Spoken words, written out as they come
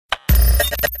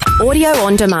Audio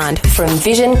on demand from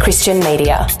Vision Christian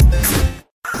Media.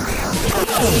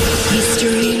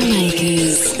 History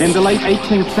Makers. In the late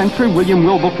 18th century, William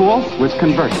Wilberforce was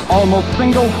converted. Almost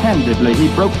single-handedly,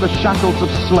 he broke the shackles of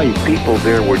slavery. People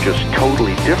there were just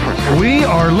totally different. We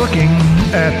are looking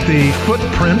at the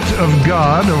footprint of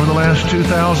God over the last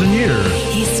 2,000 years.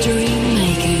 History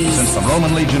Makers. Since the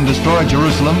Roman legion destroyed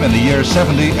Jerusalem in the year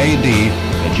 70 A.D.,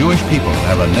 the Jewish people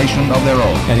have a nation of their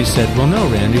own. And he said, well, no,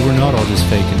 Randy, we're not all just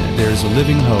faking it. There's a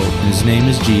living hope, and his name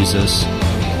is Jesus.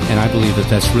 And I believe that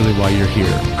that's really why you're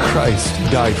here. Christ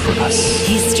died for us.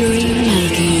 History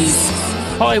Makers.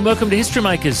 Hi, and welcome to History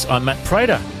Makers. I'm Matt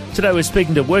Prater. Today we're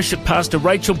speaking to Worship Pastor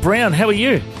Rachel Brown. How are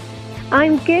you?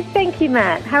 I'm good, thank you,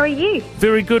 Matt. How are you?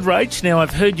 Very good, Rach. Now,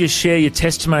 I've heard you share your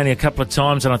testimony a couple of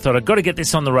times, and I thought I've got to get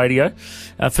this on the radio.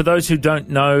 For those who don't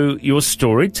know your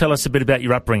story, tell us a bit about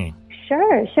your upbringing.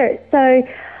 Sure. So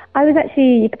I was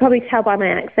actually, you could probably tell by my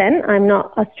accent, I'm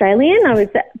not Australian. I was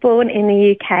born in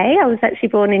the UK. I was actually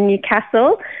born in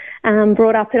Newcastle,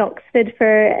 brought up in Oxford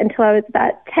until I was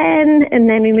about 10, and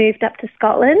then we moved up to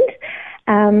Scotland.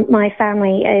 My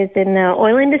family is in the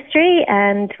oil industry,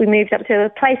 and we moved up to a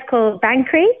place called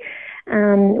Banchory,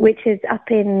 which is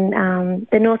up in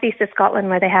the northeast of Scotland,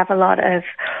 where they have a lot of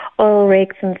oil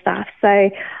rigs and stuff. So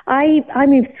I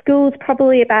moved schools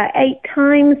probably about 8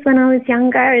 times when I was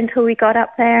younger until we got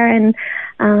up there, and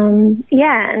and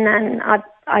then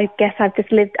I guess I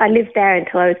lived there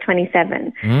until I was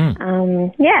 27.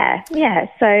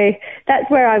 So that's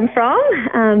where I'm from.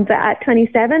 But at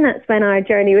 27, that's when our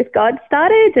journey with God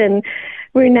started, and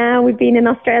we've been in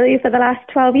Australia for the last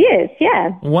 12 years,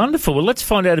 yeah. Wonderful. Well, let's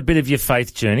find out a bit of your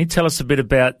faith journey. Tell us a bit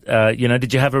about,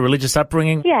 did you have a religious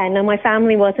upbringing? Yeah, no, my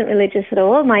family wasn't religious at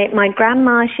all. My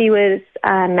grandma, she was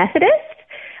Methodist,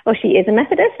 or she is a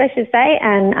Methodist, I should say,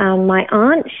 and my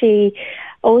aunt, she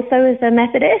also is a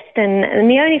Methodist, and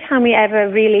the only time we ever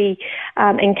really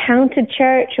encountered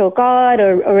church or God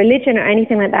or religion or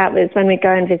anything like that was when we'd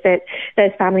go and visit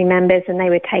those family members, and they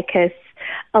would take us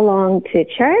along to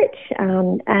church,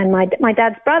 and my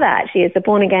dad's brother actually is a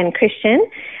born-again Christian,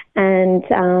 and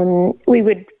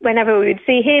whenever we would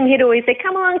see him, he'd always say,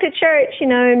 come along to church,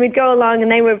 and we'd go along,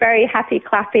 and they were very happy,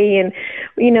 clappy, and,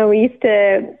 we used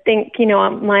to think,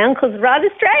 my uncle's rather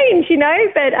strange,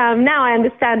 but now I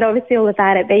understand obviously all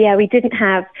about it, but yeah, we didn't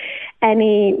have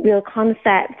any real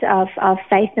concept of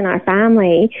faith in our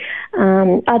family,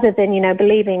 other than,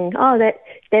 believing, that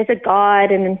there's a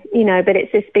God, and, but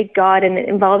it's this big God, and it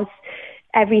involves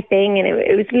everything, and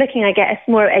it was looking, I guess,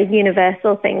 more a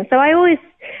universal thing. So I always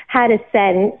had a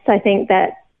sense, I think,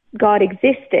 that God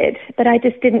existed, but I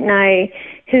just didn't know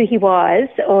who he was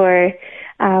or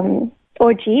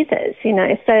Jesus,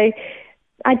 So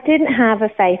I didn't have a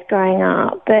faith growing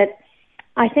up, but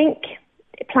I think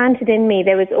planted in me,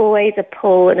 there was always a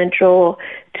pull and a draw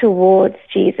towards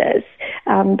Jesus,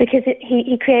 because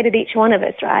he created each one of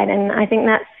us, right? And I think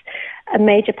that's a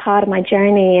major part of my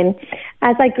journey. And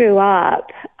as I grew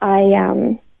up,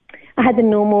 I had the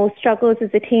normal struggles as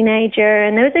a teenager,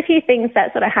 and there was a few things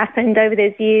that sort of happened over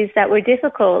those years that were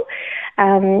difficult.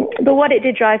 But what it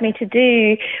did drive me to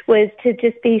do was to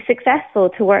just be successful,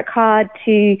 to work hard,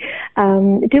 to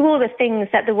do all the things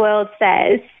that the world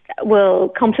says will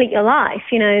complete your life,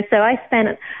 So I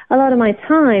spent a lot of my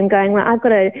time going, well, I've got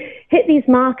to hit these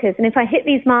markers, and if I hit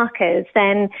these markers,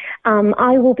 then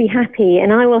I will be happy,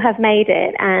 and I will have made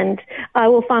it, and I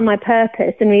will find my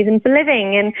purpose and reason for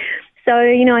living. And so,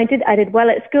 I did well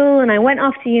at school, and I went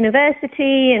off to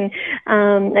university, and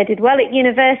I did well at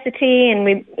university, and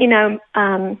we,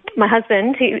 my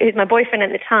husband, who's my boyfriend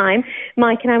at the time,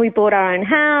 Mike and I, we bought our own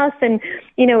house, and,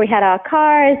 we had our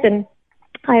cars, and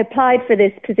I applied for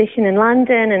this position in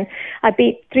London, and I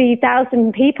beat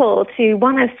 3,000 people to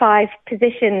one of 5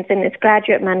 positions in this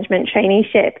graduate management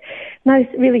traineeship, most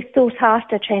really sought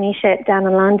after traineeship down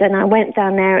in London. I went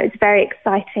down there. It was a very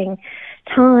exciting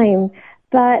time,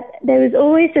 but there was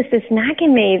always just this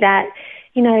nagging me that,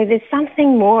 there's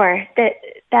something more, that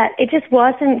it just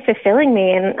wasn't fulfilling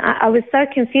me. And I was so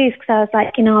confused, because I was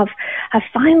like, I've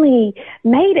finally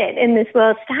made it in this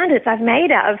world standards. I've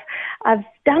made it. I've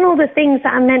done all the things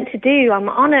that I'm meant to do. I'm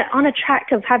on a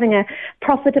track of having a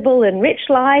profitable and rich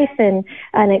life and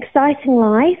an exciting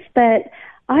life, but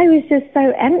I was just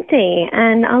so empty,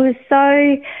 and I was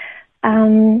so,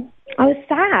 I was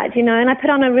sad, and I put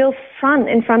on a real front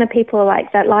in front of people,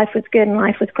 like that life was good and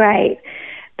life was great.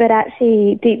 But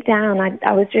actually, deep down,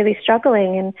 I was really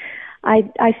struggling, and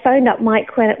I phoned up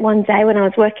Mike one day when I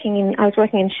was working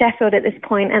in Sheffield at this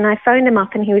point, and I phoned him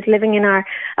up, and he was living in our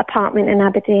apartment in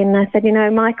Aberdeen, and I said,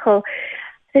 Michael,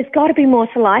 there's got to be more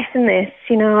to life than this.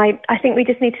 You know, I think we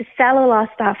just need to sell all our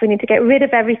stuff. We need to get rid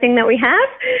of everything that we have,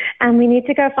 and we need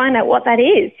to go find out what that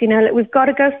is. You know, we've got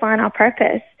to go find our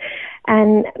purpose.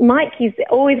 And Mike, he's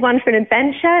always one for an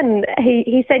adventure, and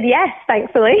he said yes,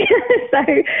 thankfully. So,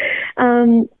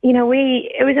 you know,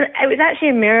 it was actually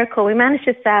a miracle. We managed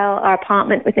to sell our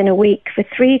apartment within a week for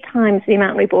 3 times the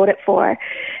amount we bought it for,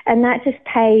 and that just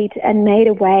paid and made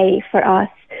a way for us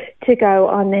to go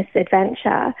on this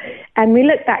adventure. And we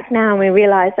look back now and we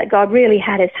realize that God really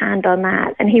had his hand on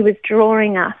that, and he was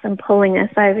drawing us and pulling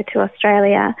us over to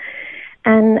Australia.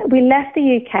 And we left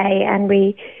the UK and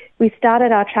we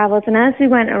started our travels, and as we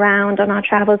went around on our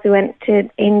travels, we went to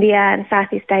India and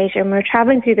Southeast Asia, and we were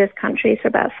traveling through those countries for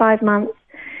about 5 months.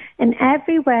 And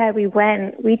everywhere we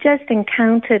went, we just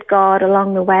encountered God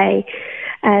along the way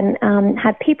and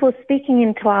had people speaking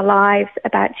into our lives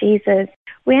about Jesus.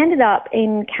 We ended up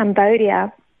in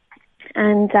Cambodia,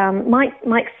 and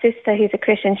Mike's sister, who's a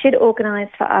Christian, she'd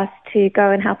organized for us to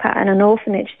go and help out in an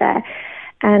orphanage there.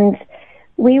 And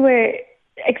we were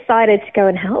excited to go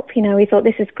and help. You know, we thought,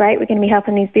 this is great, we're going to be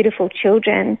helping these beautiful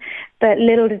children. But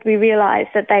little did we realize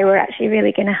that they were actually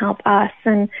really going to help us.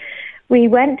 And we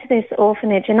went to this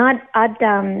orphanage, and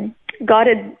God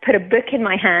had put a book in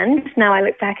my hand. Now I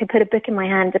look back, I put a book in my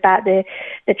hand about the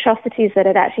atrocities that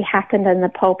had actually happened in the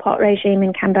Pol Pot regime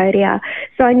in Cambodia.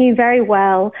 So I knew very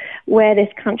well where this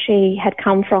country had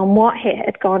come from, what it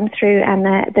had gone through, and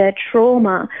the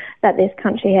trauma that this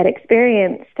country had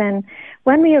experienced. And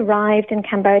when we arrived in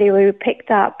Cambodia, we were picked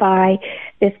up by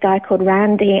this guy called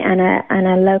Randy and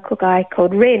a local guy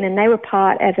called Rin, and they were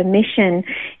part of a mission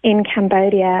in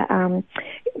Cambodia,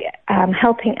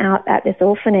 helping out at this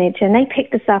orphanage. And they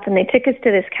picked us up and they took us to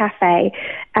this cafe,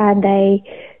 and they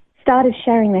started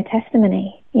sharing their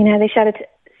testimony. You know, they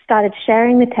started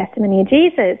sharing the testimony of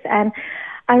Jesus. And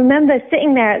I remember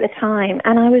sitting there at the time,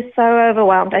 and I was so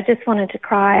overwhelmed. I just wanted to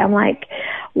cry. I'm like,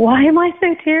 why am I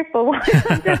so tearful? Why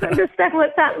don't I just understand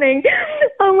what's happening?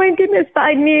 Oh my goodness. But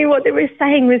I knew what they were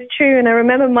saying was true. And I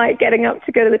remember Mike getting up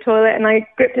to go to the toilet, and I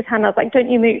gripped his hand. I was like, don't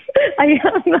you move. I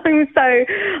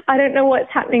don't know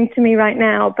what's happening to me right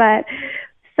now, but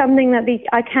something that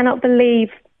I cannot believe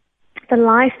the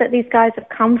life that these guys have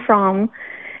come from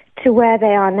to where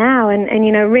they are now. And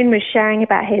you know, Rin was sharing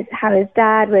about how his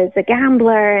dad was a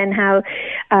gambler, and how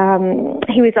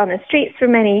he was on the streets for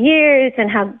many years, and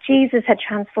how Jesus had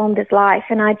transformed his life.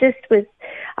 And I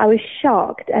was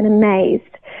shocked and amazed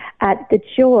at the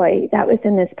joy that was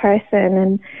in this person.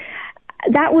 And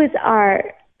that was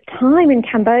our time in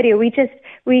Cambodia. We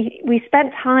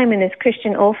spent time in this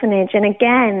Christian orphanage, and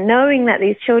again, knowing that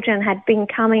these children had been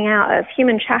coming out of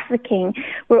human trafficking,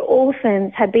 were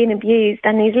orphans, had been abused,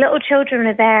 and these little children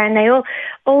are there, and they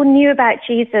all knew about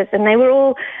Jesus, and they were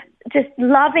all just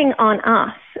loving on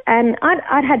us. And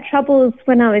I'd had troubles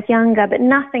when I was younger, but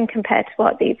nothing compared to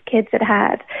what these kids had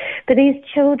had. But these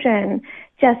children,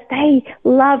 they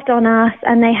loved on us,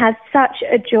 and they had such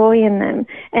a joy in them.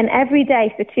 And every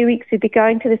day for 2 weeks, we'd be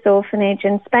going to this orphanage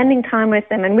and spending time with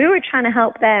them. And we were trying to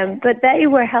help them, but they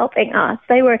were helping us.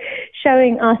 They were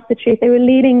showing us the truth. They were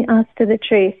leading us to the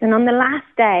truth. And on the last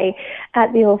day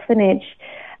at the orphanage,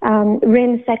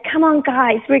 Rin said, come on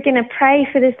guys, we're going to pray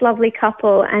for this lovely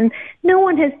couple. And no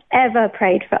one has ever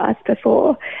prayed for us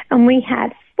before. And we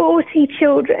had 40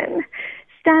 children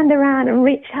stand around and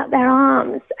reach out their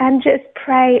arms and just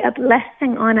pray a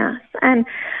blessing on us. And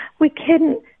we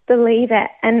couldn't believe it.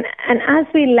 And as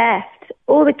we left,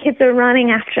 all the kids were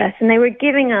running after us, and they were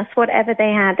giving us whatever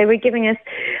they had. They were giving us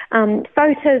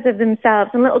photos of themselves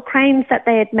and little cranes that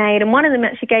they had made. And one of them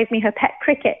actually gave me her pet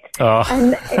cricket. Oh.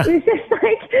 And it was just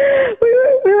like,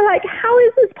 we were like, how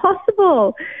is this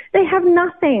possible? They have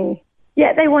nothing,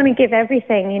 yet they want to give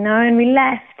everything, you know. And we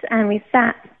left and we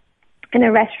sat in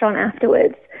a restaurant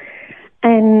afterwards,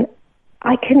 and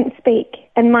I couldn't speak,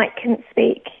 and Mike couldn't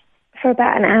speak for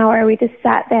about an hour. We just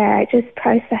sat there just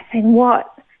processing what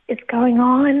is going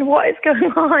on.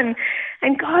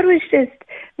 And God was just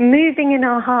moving in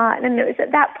our heart. And it was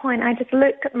at that point I just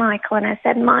looked at Michael and I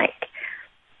said, Mike,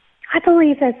 I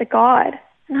believe there's a God,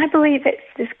 and I believe it's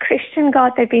this Christian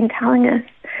God they've been telling us.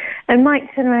 And Mike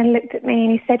turned around and looked at me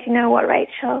and he said, you know what,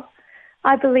 Rachel,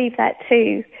 I believe that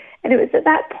too. And it was at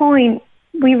that point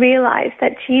we realized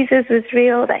that Jesus was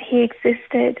real, that he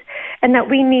existed, and that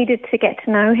we needed to get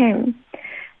to know him.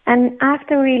 And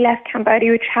after we left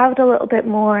Cambodia, we traveled a little bit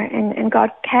more, and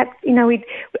God kept, you know,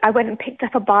 I went and picked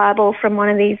up a Bible from one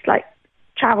of these like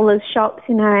travelers' shops,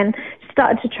 you know, and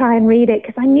started to try and read it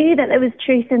because I knew that there was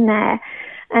truth in there.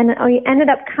 And we ended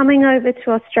up coming over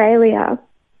to Australia,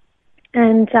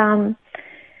 and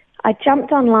I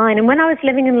jumped online, and when I was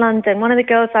living in London, one of the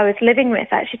girls I was living with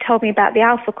actually told me about the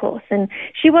Alpha Course, and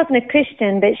she wasn't a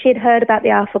Christian, but she had heard about the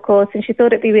Alpha Course, and she thought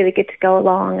it'd be really good to go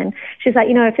along, and she's like,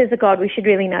 if there's a God, we should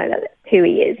really know who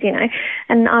he is,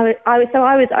 and I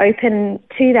was open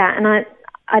to that, and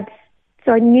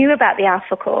so I knew about the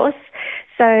Alpha Course.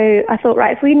 So I thought,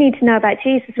 right, if we need to know about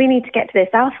Jesus, we need to get to this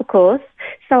Alpha Course.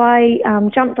 So I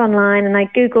jumped online and I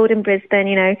Googled in Brisbane,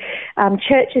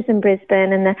 churches in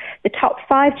Brisbane, and the top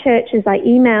 5 churches I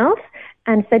emailed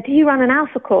and said, do you run an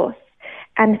Alpha Course?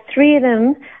 And 3 of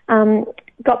them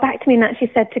got back to me and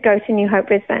actually said to go to New Hope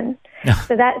Brisbane.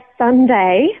 So that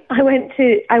Sunday, I went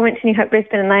to New Hope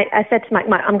Brisbane, and I said to Mike,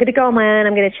 I'm going to go on my own.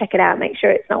 I'm going to check it out, make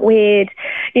sure it's not weird.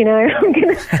 I'm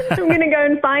going to go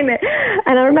and find it.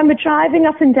 And I remember driving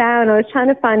up and down. I was trying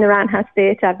to find the Roundhouse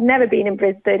Theatre. I've never been in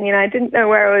Brisbane. I didn't know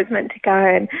where I was meant to go.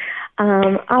 And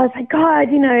I was like, God,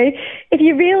 if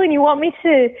you're real and you want me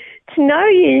to know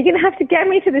you're going to have to get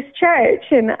me to this church.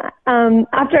 And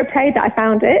after I prayed that, I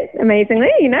found it,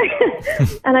 amazingly,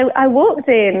 and I walked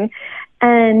in.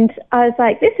 And I was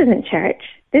like, this isn't church.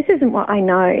 This isn't what I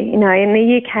know. In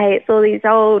the UK, it's all these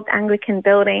old Anglican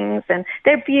buildings, and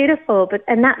they're beautiful,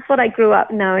 and that's what I grew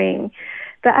up knowing.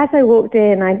 But as I walked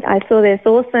in, I saw this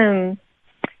awesome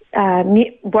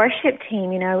worship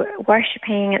team,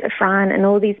 worshiping at the front, and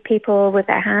all these people with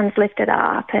their hands lifted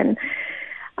up. And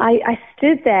I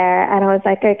stood there, and I was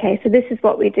like, okay, so this is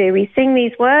what we do. We sing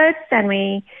these words, and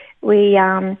we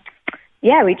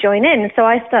join in. So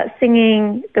I start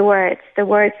singing the words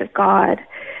of God.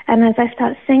 And as I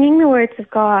start singing the words of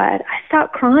God, I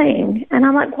start crying. And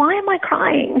I'm like, why am I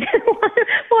crying?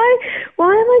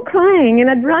 why am I crying? And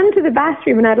I'd run to the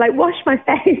bathroom and I'd wash my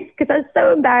face because I was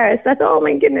so embarrassed. I thought, oh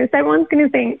my goodness, everyone's going to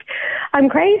think I'm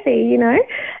crazy,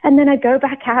 And then I'd go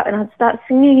back out and I'd start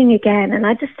singing again. And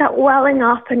I'd just start welling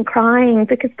up and crying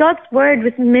because God's word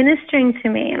was ministering to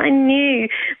me. And I knew,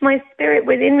 my spirit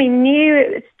within me knew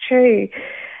it was true.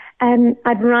 And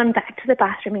I'd run back to the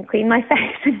bathroom and clean my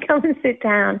face and go and sit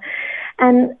down.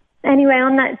 And anyway,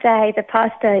 on that day, the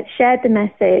pastor shared the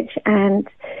message. And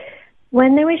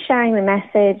when they were sharing the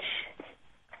message,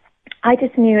 I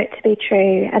just knew it to be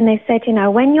true. And they said,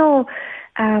 when you're,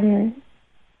 do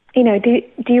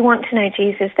you want to know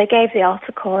Jesus? They gave the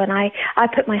altar call, and I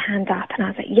put my hand up and I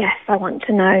was like, yes, I want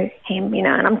to know him,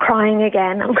 and I'm crying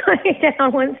again. I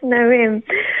want to know him.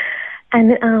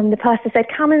 And the pastor said,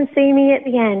 come and see me at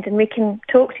the end and we can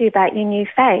talk to you about your new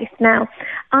faith. Now,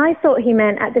 I thought he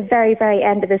meant at the very, very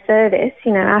end of the service,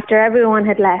 after everyone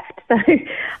had left. So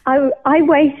I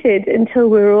waited until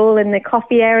we were all in the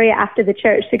coffee area after the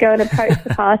church to go and approach the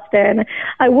pastor. And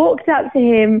I walked up to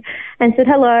him and said,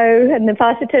 hello. And the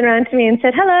pastor turned around to me and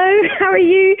said, hello, how are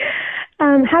you?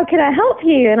 How can I help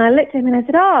you? And I looked at him and I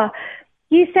said,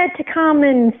 you said to come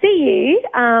and see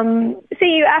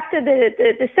you after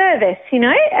the service,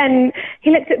 And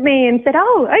he looked at me and said,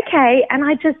 oh, okay. And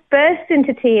I just burst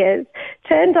into tears,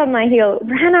 turned on my heel,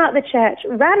 ran out the church,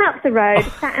 ran up the road,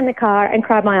 sat in the car and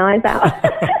cried my eyes out.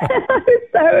 I was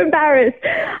so embarrassed.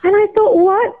 And I thought,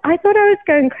 what? I thought I was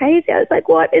going crazy. I was like,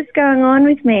 what is going on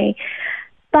with me?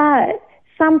 But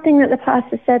something that the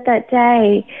pastor said that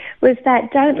day was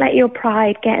that don't let your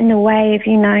pride get in the way of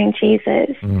you knowing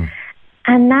Jesus.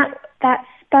 And that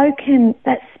spoke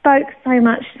so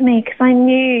much to me because I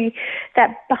knew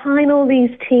that behind all these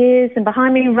tears and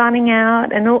behind me running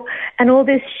out and all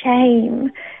this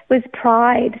shame was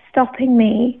pride stopping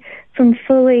me from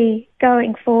fully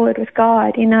going forward with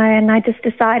God, and I just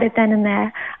decided then and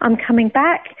there, I'm coming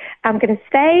back, I'm going to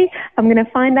stay, I'm going to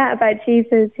find out about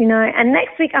Jesus, and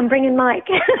next week I'm bringing Mike.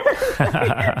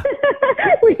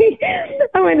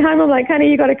 I went home, I'm like, honey,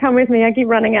 you got to come with me. I keep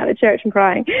running out of church and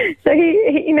crying. So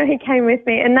he came with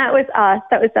me, and that was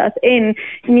us in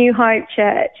New Hope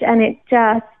Church, and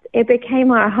it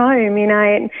became our home,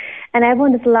 and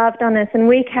everyone just loved on us, and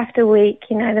week after week,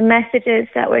 the messages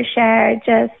that were shared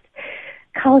just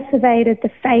cultivated the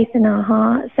faith in our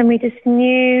hearts, and we just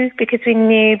knew because we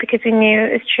knew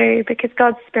it was true, because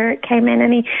God's Spirit came in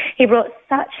and he brought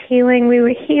such healing. We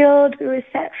were healed, we were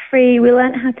set free, we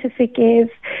learned how to forgive,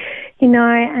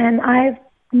 and I've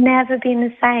never been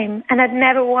the same, and I'd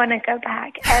never want to go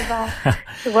back ever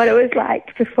to what it was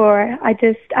like before. I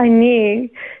knew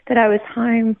that I was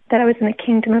home, that I was in the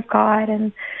kingdom of God,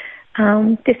 and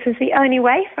this was the only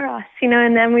way for us,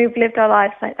 and then we've lived our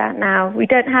lives like that now. We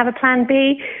don't have a plan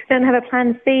B, we don't have a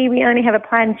plan C, we only have a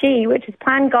plan G, which is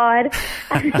plan God,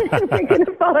 and we're going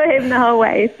to follow him the whole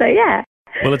way. So, yeah.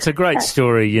 Well, it's a great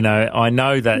story. I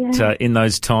know that in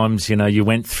those times, you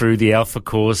went through the Alpha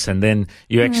course, and then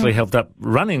you actually helped up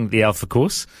running the Alpha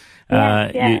course.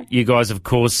 You guys, of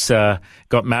course,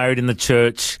 got married in the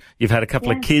church. You've had a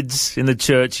couple of kids in the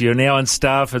church. You're now on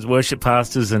staff as worship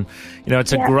pastors. And,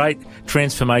 it's a great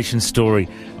transformation story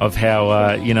of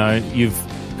how, you've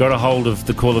got a hold of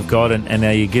the call of God and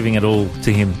now you're giving it all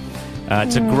to Him.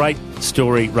 It's a great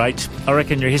story, Rach. I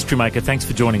reckon you're a history maker. Thanks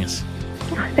for joining us.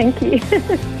 Thank you.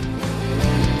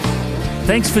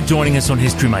 Thanks for joining us on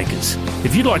History Makers.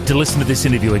 If you'd like to listen to this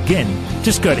interview again,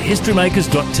 just go to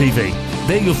historymakers.tv.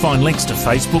 There you'll find links to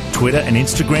Facebook, Twitter and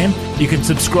Instagram. You can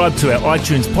subscribe to our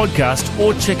iTunes podcast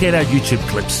or check out our YouTube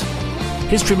clips.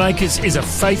 History Makers is a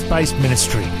faith-based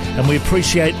ministry and we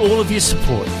appreciate all of your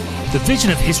support. The vision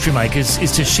of History Makers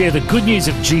is to share the good news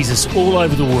of Jesus all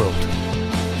over the world.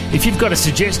 If you've got a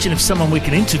suggestion of someone we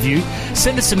can interview,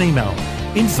 send us an email,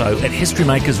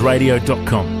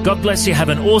 info@historymakersradio.com. God bless you. Have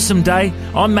an awesome day.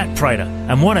 I'm Matt Prater,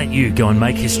 and why don't you go and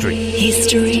make history?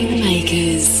 History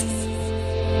Makers.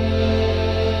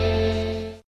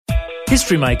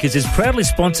 History Makers is proudly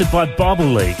sponsored by Bible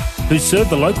League, who serve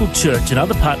the local church and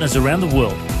other partners around the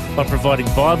world by providing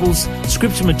Bibles,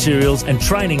 scripture materials and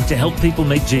training to help people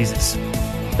meet Jesus.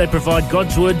 They provide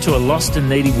God's Word to a lost and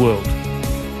needy world.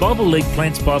 Bible League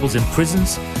plants Bibles in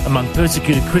prisons, among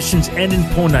persecuted Christians and in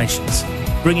poor nations,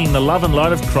 bringing the love and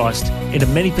light of Christ into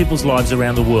many people's lives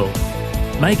around the world.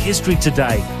 Make history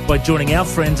today by joining our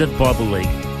friends at Bible League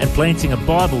and planting a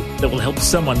Bible that will help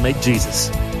someone meet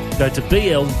Jesus. Go to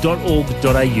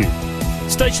bl.org.au.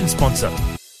 Station sponsor.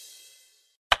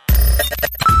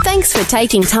 Thanks for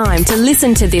taking time to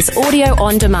listen to this audio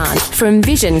on demand from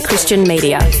Vision Christian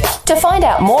Media. To find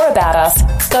out more about us,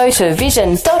 go to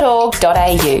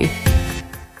vision.org.au.